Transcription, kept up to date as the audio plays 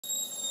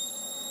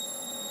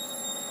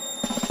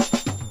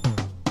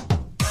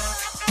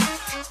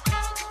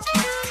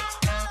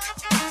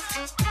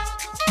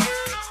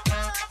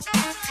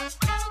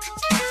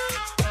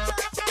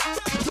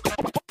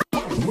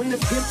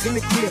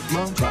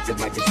mom. Drop it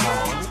like it's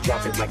hot.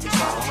 Drop it like it's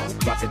hot.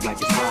 Drop it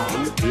like it's hot.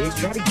 When the pigs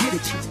try to get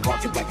at you,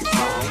 park it like it's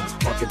hot.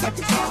 Park it like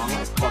it's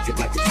hot. Park it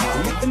like it's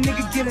hot. Let the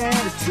nigga get an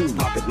attitude.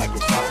 Pop it like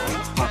it's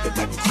hot. Pop it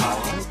like it's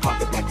hot.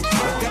 Pop it like it's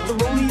hot. Got the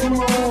rollie on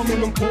my arm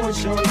and I'm pouring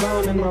Sean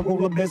down and I roll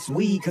the best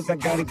weed cause I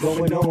got it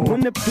going on.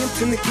 When the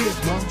pimps and the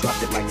kids, mom.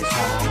 Drop it like it's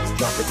hot.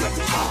 Drop it like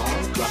it's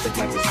hot. Drop it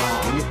like it's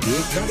hot. When the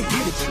pigs try to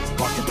get at you,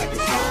 park it like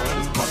it's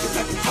hot. Park it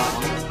like it's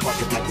hot. Park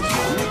it like it's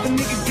hot. Let the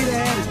nigga get an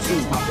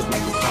attitude. Pop it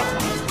like it's hot.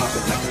 Pop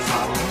it like it's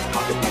hot.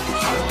 Pop it like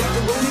it's hot. Got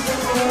the rollie on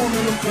my arm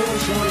and I'm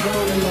pouring Sean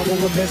down and I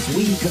roll the best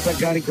weed cause I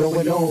got it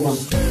going on.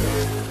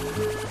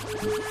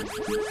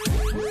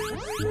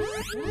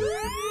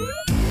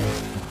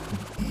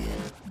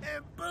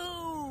 And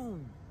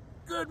boom!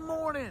 Good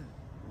morning.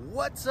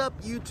 What's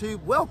up,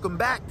 YouTube? Welcome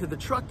back to the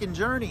Trucking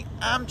Journey.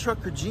 I'm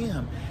Trucker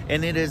Jim,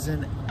 and it is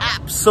an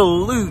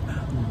absolute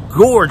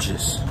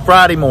gorgeous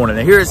Friday morning.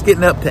 And here it's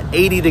getting up to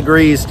 80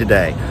 degrees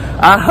today.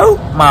 I hope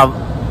my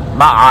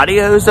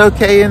audio is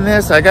okay in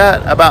this. I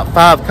got about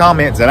 5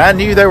 comments, and I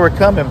knew they were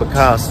coming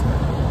because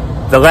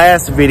the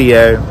last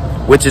video,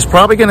 which is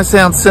probably going to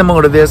sound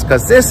similar to this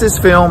because this is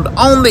filmed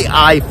on the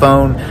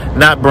iPhone,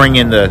 not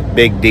bringing the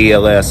big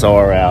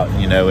DSLR out,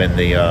 you know, in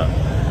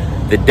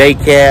the day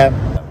cab.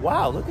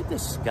 Wow, look at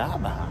this sky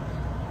behind.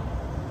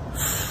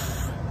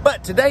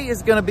 But today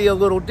is going to be a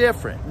little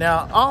different.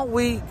 Now, all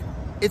week,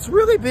 it's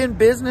really been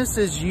business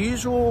as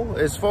usual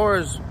as far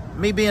as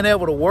me being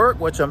able to work,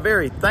 which I'm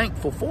very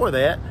thankful for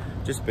that.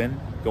 Just been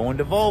going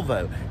to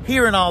Volvo.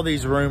 Hearing all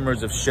these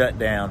rumors of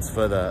shutdowns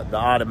for the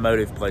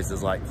automotive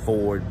places like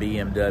Ford,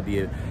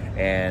 BMW,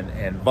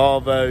 and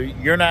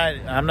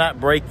Volvo. I'm not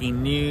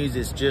breaking news.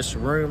 It's just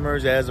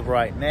rumors as of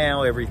right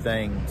now.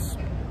 Everything's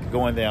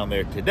going down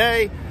there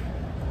today.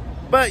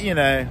 But, you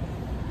know,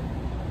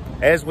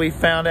 as we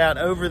found out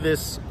over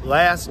this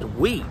last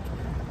week,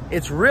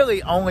 it's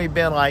really only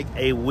been like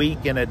a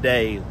week and a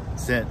day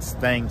since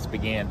things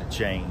began to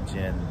change.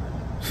 And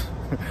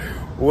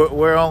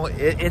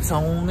it's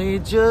only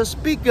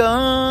just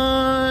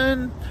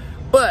begun.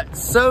 But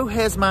so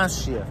has my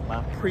shift.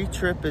 My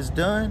pre-trip is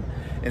done.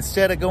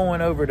 Instead of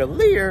going over to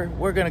Lear,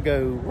 we're gonna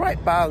go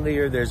right by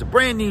Lear. There's a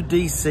brand new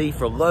DC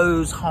for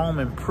Lowe's Home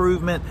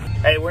Improvement.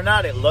 Hey, we're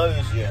not at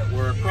Lowe's yet.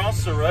 We're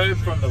across the road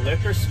from the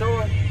liquor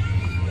store.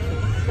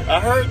 I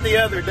heard the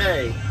other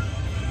day,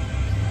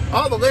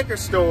 all the liquor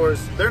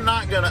stores, they're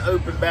not gonna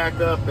open back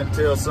up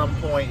until some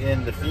point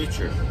in the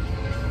future.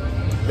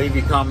 Leave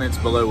your comments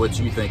below what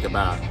you think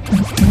about it.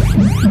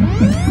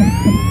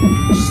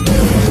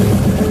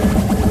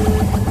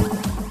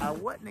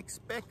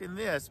 Expecting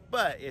this,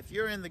 but if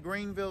you're in the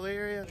Greenville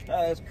area,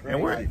 that's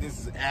crazy. This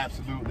is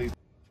absolutely.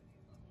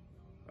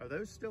 Are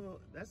those still?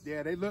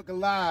 Yeah, they look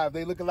alive.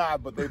 They look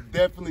alive, but they're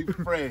definitely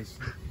fresh.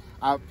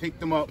 I picked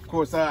them up. Of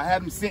course, I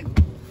had them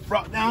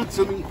brought down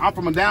to me. I'm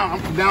from down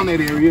that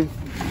area,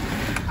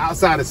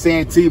 outside of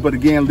Santee, but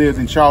again lives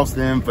in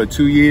Charleston for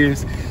 2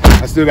 years.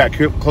 I still got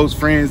close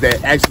friends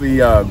that actually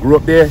grew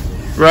up there.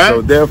 Right.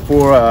 So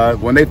therefore,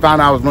 when they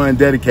found out I was running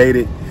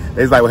dedicated,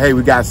 they was like, well, hey,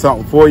 we got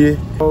something for you.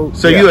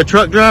 So yeah. You a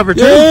truck driver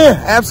too?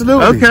 Yeah,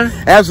 absolutely. Okay.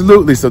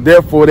 Absolutely. So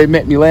therefore, they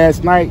met me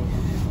last night.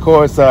 Of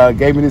course,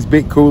 gave me this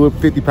big cooler,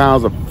 50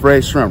 pounds of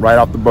fresh shrimp right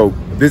off the boat.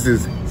 This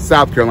is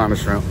South Carolina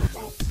shrimp.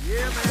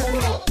 Yeah, man.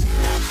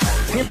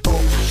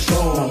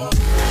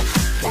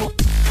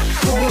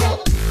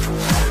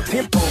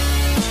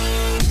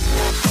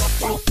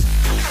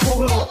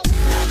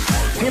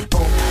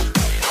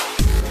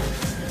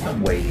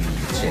 I'm waiting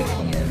to check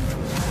in.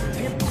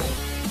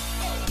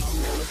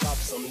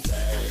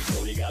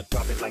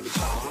 Drop it like it's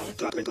hot.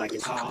 Drop it like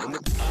it's hot.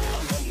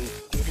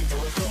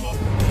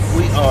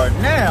 We are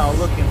now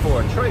looking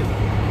for a trailer.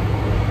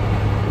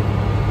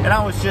 And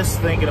I was just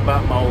thinking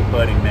about my old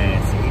buddy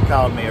Nancy. He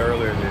called me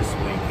earlier this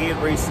week. He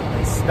had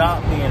recently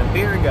stopped being a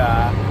beer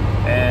guy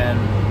and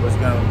was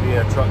going to be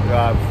a truck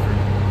driver for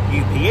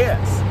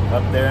UPS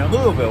up there in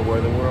Louisville, where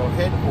the world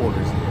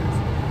headquarters is.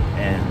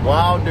 And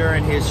while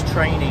during his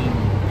training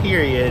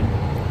period,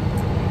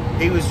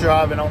 he was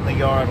driving on the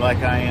yard like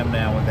I am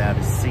now without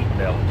his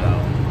seatbelt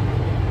on.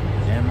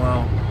 And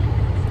well,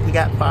 he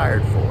got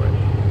fired for it.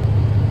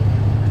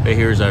 But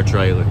here's our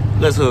trailer.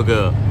 Let's hook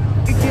up.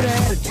 Get an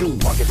attitude.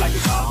 Park it like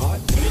it's hot.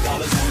 $20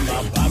 in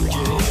my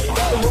pocket.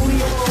 The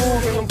rollie on my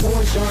arm and I'm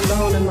pouring Sean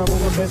down and I'm on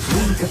the best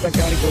weed cause I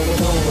got it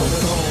going on.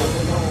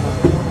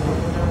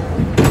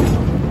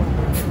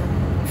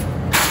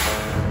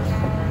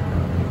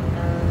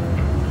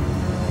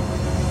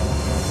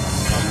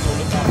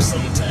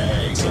 Some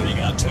tags, only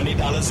got $20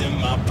 in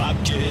my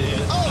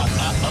pocket.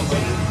 I'm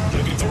running,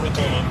 looking for a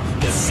come up.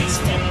 This is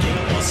fucking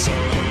awesome.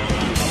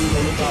 I'm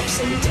gonna pop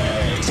some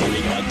tags,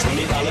 only got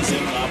 $20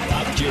 in my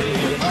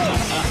pocket.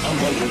 I'm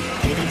running,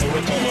 looking for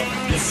a come up.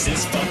 This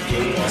is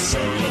fucking awesome.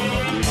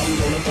 I'm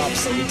gonna pop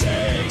some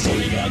tags,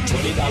 only got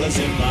 $20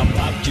 in my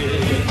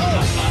pocket.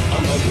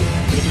 I'm running,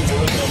 looking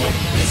for a come up.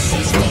 This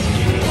is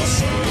fucking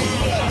awesome.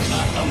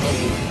 I'm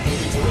running.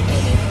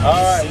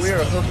 All right, we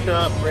are hooked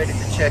up, ready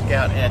to check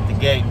out at the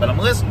gate, but I'm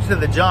listening to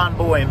the John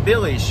Boy and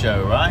Billy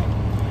show, right?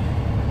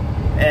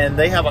 and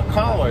they have a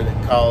caller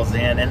that calls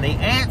in, and the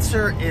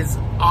answer is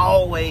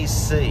always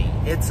C.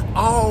 It's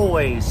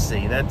always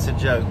C. That's a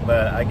joke,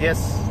 but I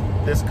guess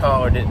this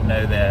caller didn't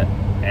know that,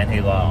 and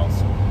he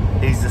lost.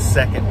 He's the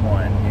second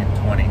one in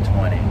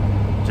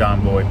 2020.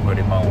 John Boy put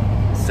him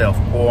on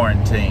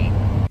self-quarantine.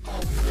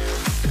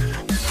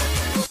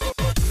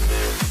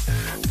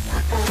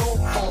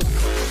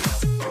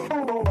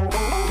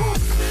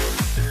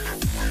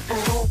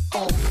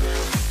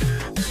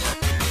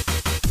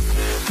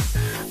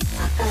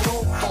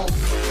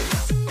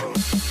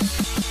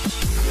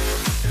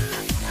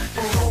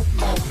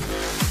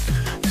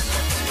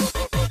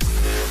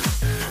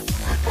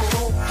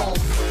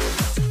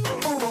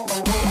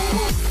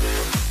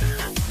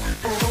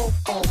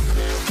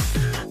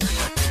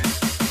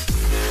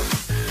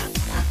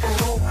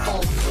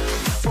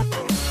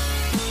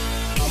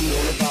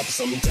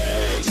 Some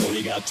tags,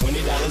 only got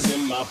 $20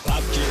 in my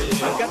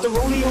pocket. I got the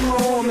rollie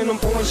on and I'm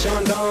pouring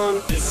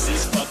Chandon. This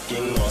is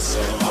fucking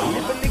awesome.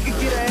 If a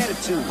nigga get an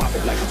attitude, pop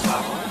it like it's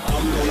hot.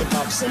 I'm gonna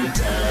pop some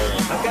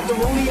tags. I got the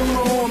rollie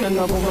on and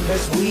I'm on my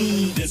best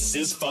weed. This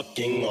is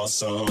fucking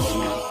awesome.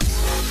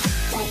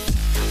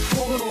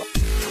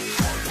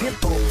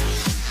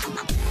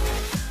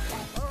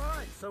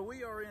 Alright, so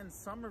we are in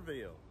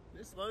Somerville.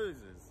 This Lowe's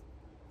is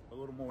a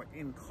little more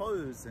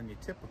enclosed than your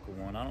typical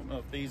one. I don't know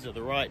if these are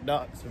the right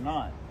docks or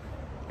not.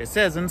 It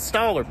says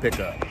installer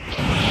pickup.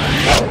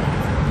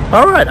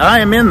 All right, I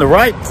am in the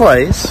right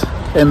place,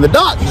 and the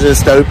dock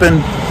just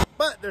opened,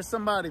 but there's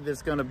somebody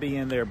that's gonna be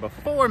in there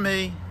before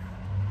me,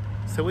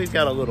 so we've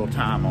got a little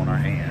time on our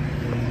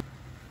hand.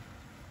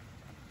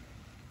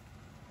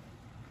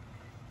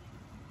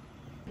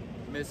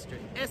 Mr.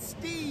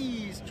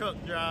 SD's truck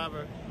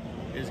driver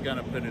is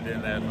gonna put it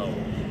in that hole.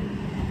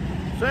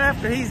 So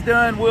after he's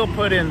done, we'll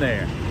put in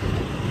there.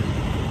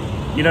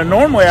 You know,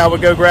 normally I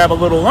would go grab a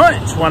little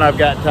lunch when I've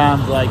got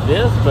times like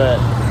this, but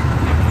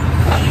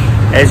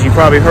as you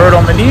probably heard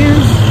on the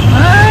news,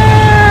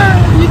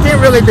 you can't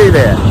really do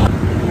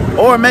that.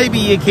 Or maybe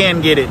you can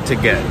get it to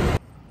go.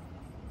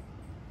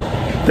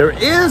 There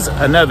is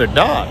another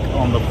dock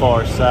on the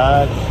far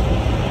side.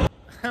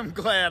 I'm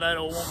glad I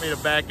don't want me to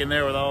back in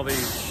there with all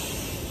these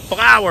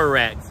flower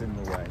racks in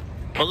the way.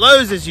 But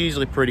Lowe's is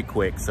usually pretty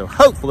quick, so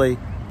hopefully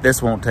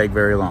this won't take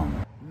very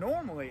long.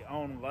 Normally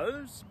on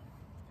Lowe's,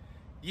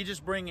 you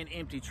just bring an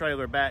empty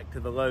trailer back to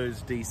the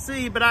Lowe's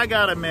DC, but I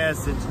got a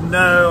message.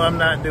 No, I'm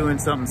not doing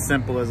something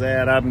simple as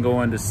that. I'm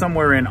going to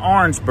somewhere in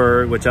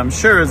Orangeburg, which I'm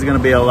sure is going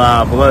to be a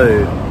live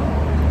load,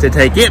 to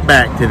take it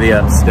back to the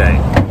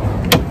upstate.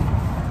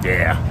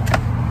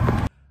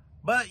 Yeah.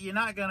 But you're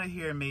not going to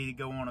hear me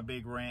go on a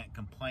big rant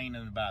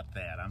complaining about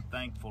that. I'm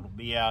thankful to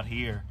be out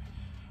here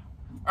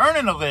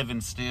earning a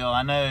living still.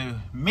 I know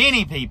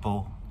many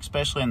people,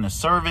 especially in the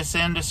service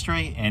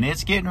industry, and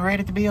it's getting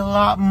ready to be a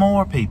lot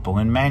more people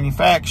in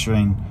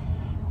manufacturing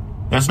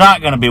that's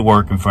not going to be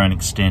working for an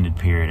extended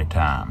period of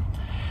time.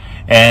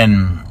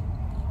 And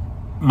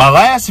my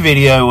last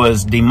video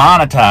was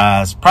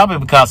demonetized probably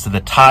because of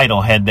the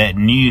title had that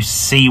new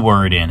C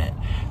word in it.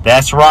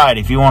 That's right,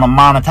 if you want to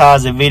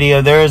monetize a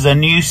video, there is a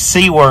new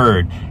C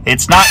word.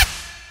 It's not,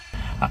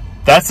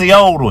 that's the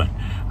old one.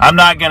 I'm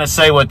not going to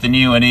say what the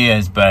new one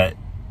is, but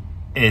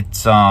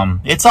it's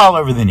all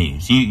over the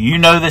news. You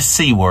know the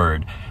C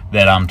word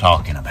that I'm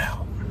talking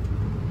about.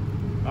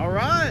 All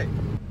right.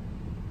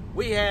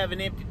 We have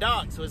an empty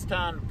dock, so it's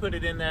time to put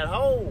it in that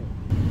hole.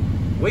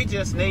 We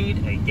just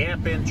need a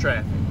gap in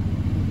traffic,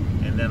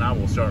 and then I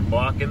will start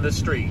blocking the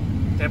street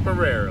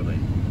temporarily.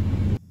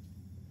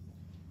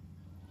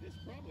 This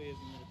probably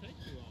isn't going to take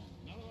too long.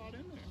 Not a lot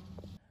in there.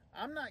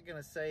 I'm not going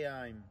to say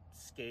I'm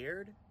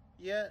scared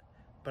yet,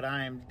 but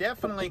I am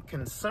definitely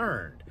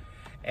concerned.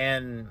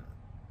 And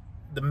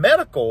the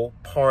medical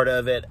part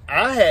of it,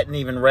 I hadn't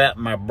even wrapped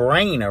my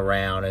brain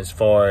around as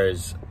far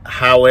as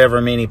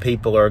however many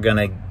people are going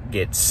to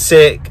get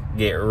sick,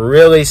 get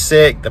really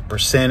sick, the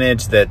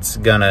percentage that's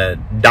going to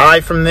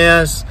die from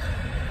this.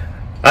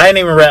 I ain't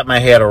even wrapped my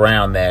head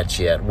around that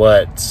yet.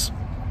 What's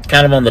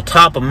kind of on the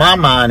top of my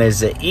mind is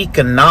the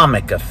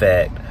economic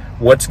effect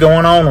what's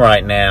going on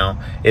right now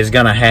is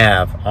going to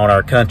have on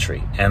our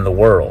country and the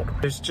world.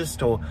 There's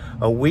just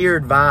a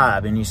weird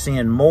vibe, and you're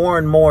seeing more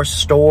and more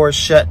stores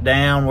shut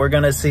down. We're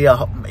going to see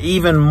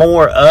even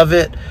more of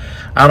it.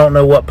 I don't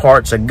know what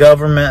parts of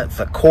government,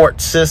 the court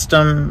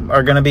system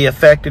are going to be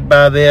affected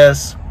by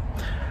this.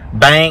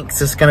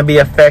 Banks is going to be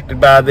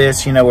affected by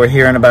this. You know, we're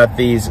hearing about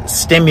these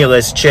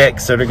stimulus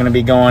checks that are going to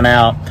be going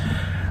out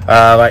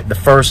like the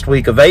first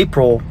week of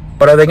April.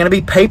 But are they going to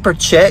be paper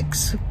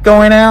checks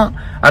going out?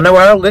 I know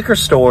our liquor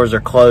stores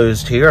are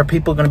closed here. Are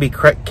people going to be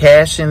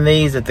cashing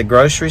these at the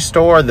grocery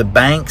store? Are the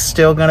banks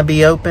still going to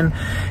be open?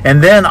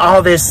 And then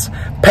all this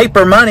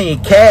paper money,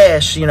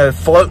 cash, you know,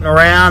 floating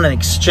around and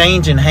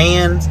exchanging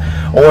hands.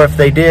 Or if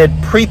they did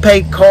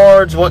prepaid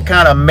cards, what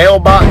kind of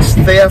mailbox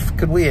theft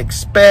could we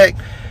expect?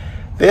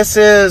 This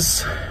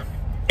is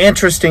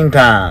interesting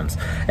times.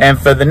 And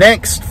for the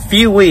next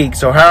few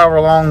weeks or however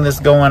long this is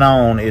going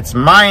on, it's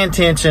my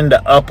intention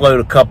to upload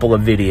a couple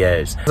of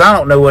videos. I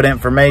don't know what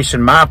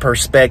information my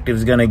perspective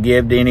is going to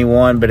give to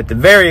anyone, but at the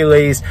very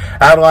least,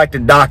 I'd like to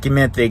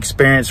document the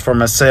experience for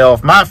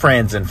myself, my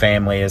friends and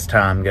family as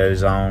time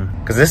goes on.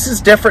 Because this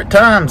is different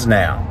times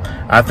now.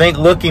 I think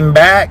looking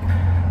back,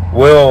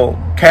 we'll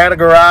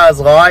categorize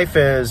life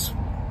as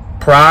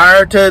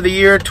prior to the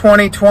year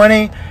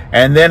 2020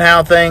 and then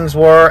how things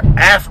were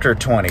after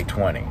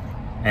 2020.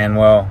 And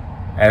well,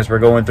 as we're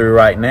going through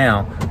right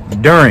now,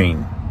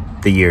 during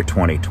the year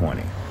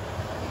 2020.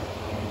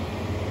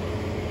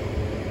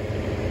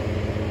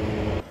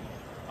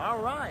 All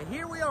right,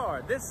 here we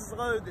are. This is the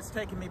load that's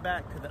taking me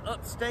back to the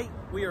upstate.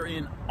 We are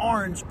in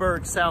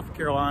Orangeburg, South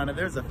Carolina.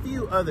 There's a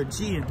few other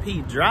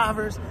G&P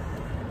drivers,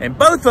 and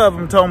both of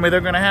them told me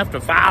they're going to have to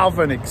file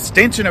for an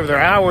extension of their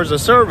hours of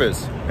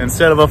service.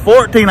 Instead of a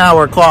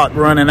 14-hour clock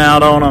running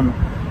out on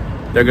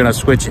them, they're going to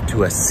switch it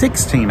to a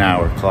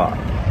 16-hour clock.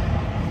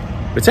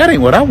 But that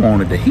ain't what I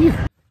wanted to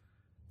hear.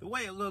 The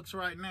way it looks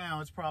right now,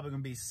 it's probably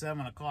going to be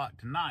 7 o'clock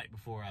tonight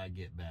before I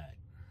get back.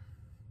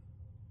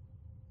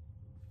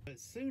 As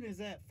soon as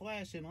that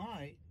flashing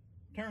light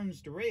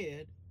turns to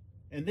red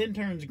and then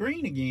turns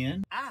green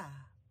again, I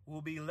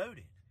will be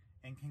loaded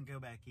and can go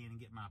back in and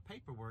get my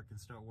paperwork and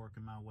start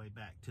working my way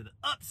back to the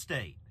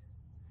upstate.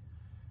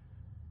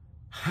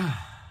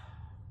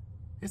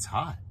 It's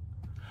hot.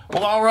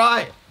 Well, all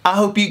right. I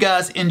hope you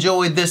guys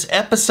enjoyed this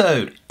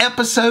episode,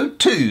 episode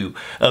 2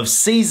 of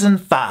season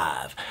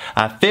 5.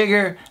 I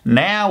figure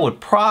now would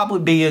probably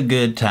be a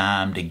good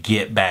time to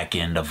get back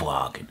into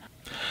vlogging.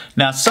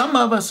 Now, some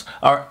of us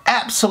are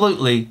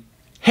absolutely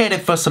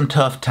headed for some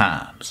tough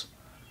times.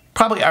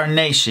 Probably our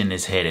nation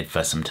is headed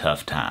for some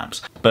tough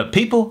times. But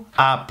people,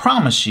 I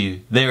promise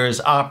you, there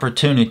is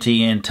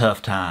opportunity in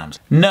tough times.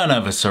 None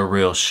of us are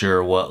real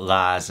sure what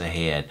lies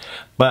ahead.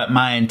 But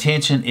my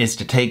intention is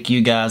to take you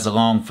guys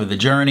along for the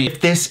journey.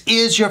 If this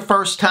is your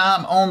first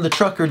time on the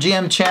Trucker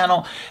Jim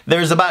channel,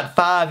 there's about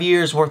 5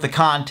 years worth of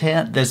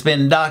content that's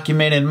been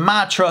documenting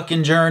my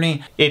trucking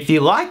journey. If you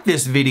like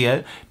this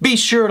video, be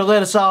sure to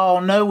let us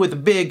all know with a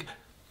big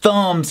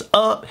thumbs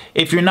up.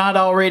 If you're not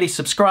already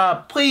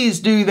subscribed, please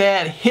do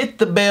that. Hit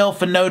the bell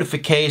for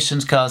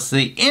notifications, because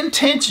the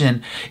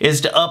intention is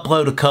to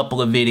upload a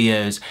couple of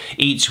videos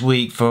each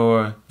week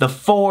for the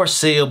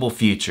foreseeable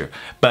future.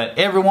 But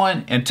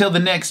everyone, until the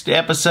next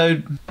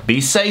episode, be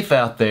safe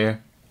out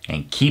there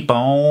and keep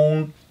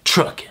on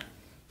trucking.